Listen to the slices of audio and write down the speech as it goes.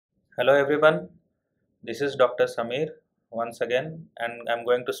Hello everyone, this is Dr. Samir once again, and I'm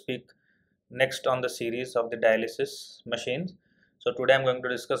going to speak next on the series of the dialysis machines. So today I'm going to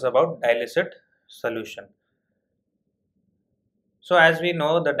discuss about dialysate solution. So as we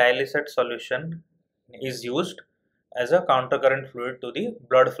know, the dialysate solution is used as a countercurrent fluid to the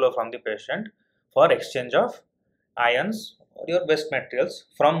blood flow from the patient for exchange of ions or your waste materials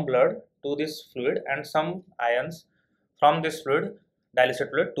from blood to this fluid and some ions from this fluid, dialysate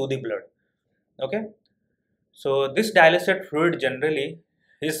fluid, to the blood. Okay. So this dialysate fluid generally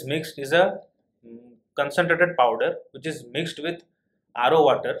is a concentrated powder which is mixed with RO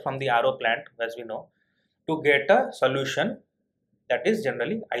water from the RO plant, as we know, to get a solution that is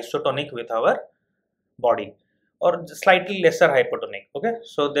generally isotonic with our body or slightly lesser hypotonic. Okay,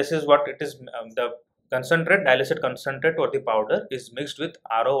 so this is what it is. The dialysate concentrate or the powder is mixed with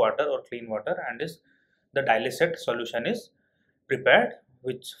RO water or clean water, and is the dialysate solution is prepared,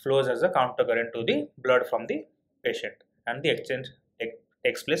 which flows as a countercurrent to the blood from the patient, and the exchange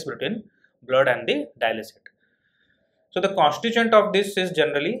takes place between blood and the dialysate. So the constituent of this is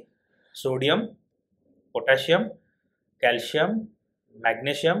generally sodium, potassium, calcium,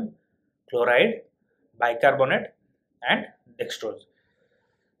 magnesium, chloride, bicarbonate and dextrose.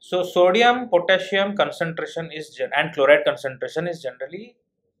 So sodium, potassium concentration and chloride concentration is generally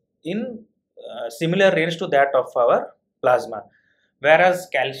in similar range to that of our plasma, whereas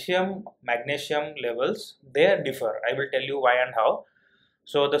calcium, magnesium levels, they differ. I will tell you why and how.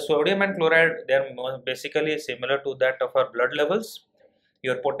 So the sodium and chloride, they are basically similar to that of our blood levels.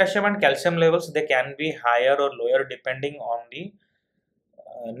 Your potassium and calcium levels, they can be higher or lower depending on the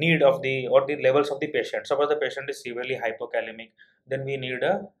need of the levels of the patient. Suppose the patient is severely hypokalemic, then we need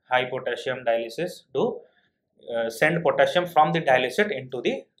a high potassium dialysis to send potassium from the dialysate into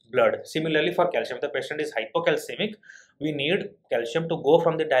the blood. Similarly for calcium, if the patient is hypocalcemic, we need calcium to go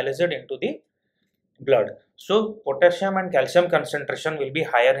from the dialysate into the blood. So potassium and calcium concentration will be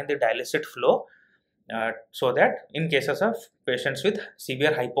higher in the dialysate flow, so that in cases of patients with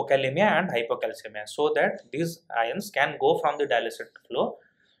severe hypokalemia and hypocalcemia, so that these ions can go from the dialysate flow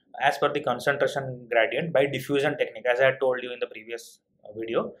as per the concentration gradient by diffusion technique, as I had told you in the previous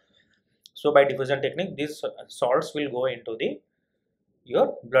video. So by diffusion technique, these salts will go into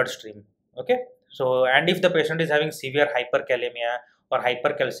your bloodstream. Okay. So, and if the patient is having severe hyperkalemia or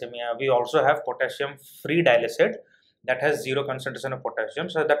hypercalcemia, we also have potassium free dialysate that has zero concentration of potassium,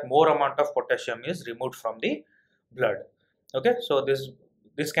 so that more amount of potassium is removed from the blood. Okay. So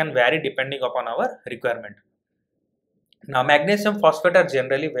this can vary depending upon our requirement. Now magnesium phosphate are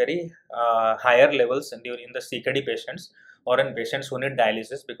generally very higher levels in the CKD patients or in patients who need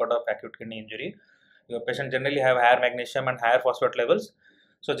dialysis because of acute kidney injury. Your patient generally have higher magnesium and higher phosphate levels.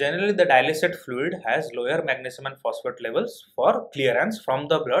 So generally the dialysate fluid has lower magnesium and phosphate levels for clearance from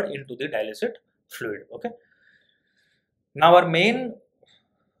the blood into the dialysate fluid. Okay. Now our main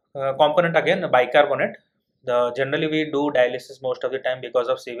component, again, bicarbonate. Generally we do dialysis most of the time because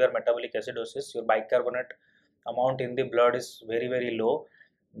of severe metabolic acidosis. Your bicarbonate amount in the blood is very low.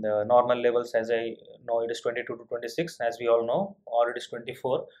 The normal levels, as I know, it is 22 to 26, as we all know, or it is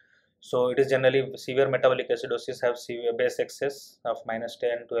 24. So it is generally severe metabolic acidosis have severe base excess of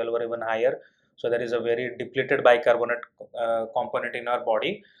 -10, 12 or even higher. So there is a very depleted bicarbonate component in our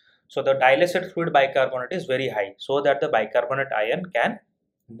body. So the dialysate fluid bicarbonate is very high, so that the bicarbonate ion can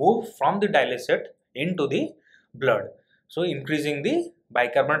move from the dialysate into the blood. So increasing the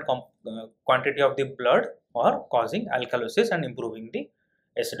bicarbonate quantity of the blood or causing alkalosis and improving the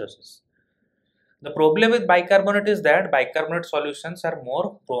acidosis. The problem with bicarbonate is that bicarbonate solutions are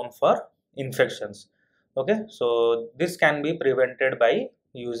more prone for infections. Okay, so this can be prevented by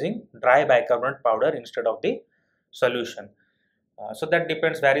using dry bicarbonate powder instead of the solution. So that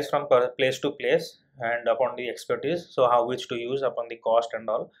varies from place to place and upon the expertise. So how which to use, upon the cost and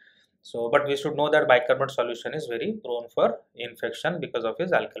all. So, but we should know that bicarbonate solution is very prone for infection because of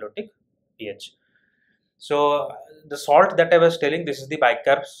its alkalotic pH. So the salt that I was telling, this is the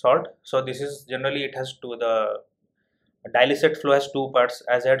bicarb salt. So this is generally, it has the dialysate flow has two parts,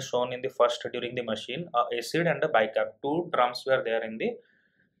 as I had shown in the first during the machine, acid and a bicarb. Two drums were there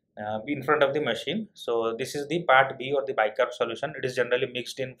in front of the machine. So this is the part B or the bicarb solution. It is generally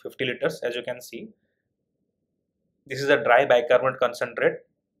mixed in 50 liters, as you can see. This is a dry bicarbonate concentrate.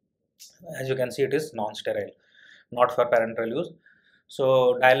 As you can see, it is non-sterile, not for parenteral use.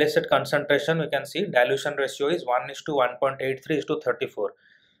 So dialysate concentration, we can see dilution ratio is 1:1.83:34.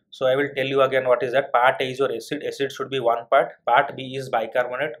 So I will tell you again what is that. Part A is your acid. Acid should be 1 part. Part B is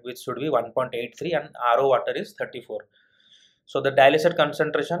bicarbonate, which should be 1.83, and RO water is 34. So the dialysate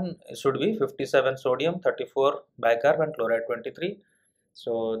concentration should be 57 sodium, 34 bicarb, and chloride 23.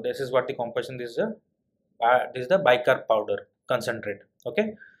 So this is what the composition. This is the bicarb powder concentrate.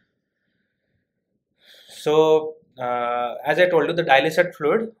 Okay. So as I told you, the dialysate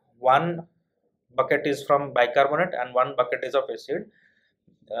fluid, one bucket is from bicarbonate and one bucket is of acid.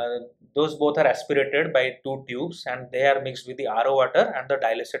 Those both are aspirated by two tubes and they are mixed with the RO water, and the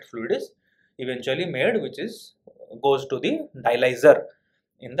dialysate fluid is eventually made, which is goes to the dialyzer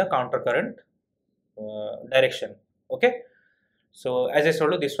in the counter current direction. Okay. So as I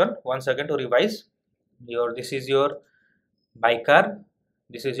told you, this one once again to revise, this is your bicarb,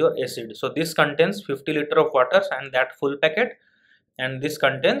 this is your acid. So this contains 50 liter of water and that full packet, and this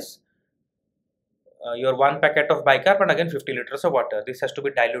contains your one packet of bicarb and again 50 liters of water. This has to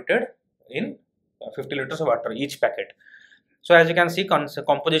be diluted in 50 liters of water each packet. So as you can see,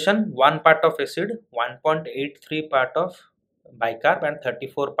 composition: 1 part of acid, 1.83 part of bicarb and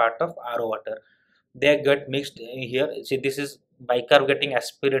 34 part of RO water. They get mixed here. See, this is bicarb getting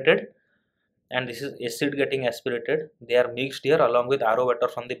aspirated and this is acid getting aspirated. They are mixed here along with RO water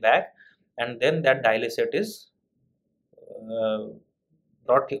from the back, and then that dialysate is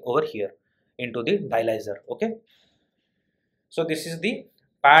brought over here into the dialyzer. Okay. So this is the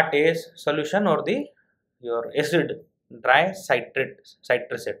part A solution, or the your acid dry citrate.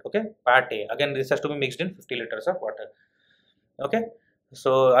 Okay, part A. Again, this has to be mixed in 50 liters of water. Okay.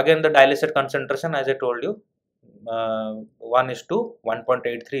 So again, the dialysate concentration, as I told you, 1 is to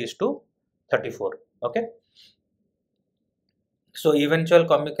 1.83 is to 34. Okay. So eventual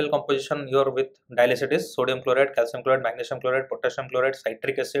chemical composition here with dialysate is sodium chloride, calcium chloride, magnesium chloride, potassium chloride,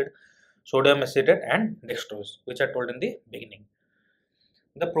 citric acid, sodium acetate and dextrose, which I told in the beginning.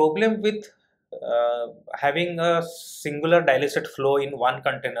 The problem with having a singular dialysate flow in one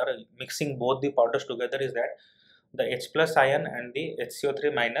container, mixing both the powders together, is that the H plus ion and the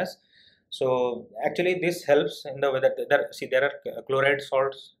HCO3 minus. So actually this helps in the way that there are chloride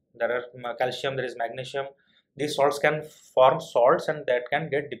salts, there are calcium, there is magnesium. These salts can form salts and that can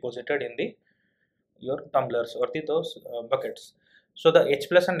get deposited in the your tumblers or those buckets. So the H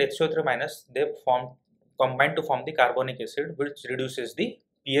plus and HCO3 minus, they combine to form the carbonic acid, which reduces the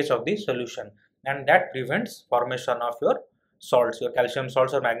pH of the solution, and that prevents formation of your salts, your calcium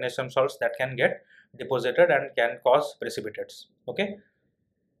salts or magnesium salts that can get deposited and can cause precipitates. Okay.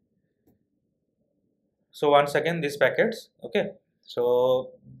 So once again, these packets. Okay.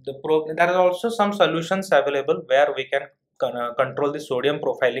 So there are also some solutions available where we can control the sodium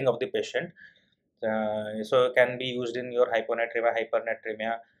profiling of the patient. So can be used in your hyponatremia,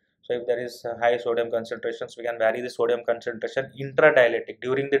 hypernatremia. So if there is high sodium concentrations, we can vary the sodium concentration intradialytic.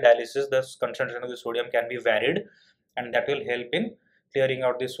 During the dialysis, the concentration of the sodium can be varied, and that will help in clearing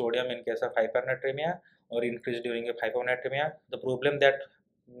out the sodium in case of hypernatremia or increase during hyponatremia. The problem that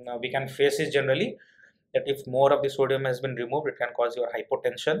we can face is generally that if more of the sodium has been removed, it can cause your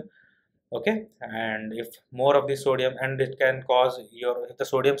hypotension. Okay, and if more of the sodium, and it can cause if the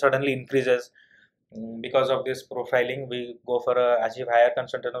sodium suddenly increases because of this profiling, we go for as if higher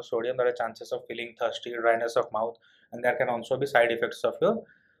concentration of sodium, there are chances of feeling thirsty, dryness of mouth, and there can also be side effects of your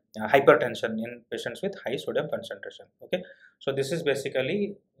hypertension in patients with high sodium concentration. Okay, so this is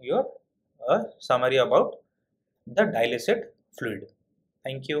basically your summary about the dialysate fluid.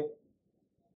 Thank you.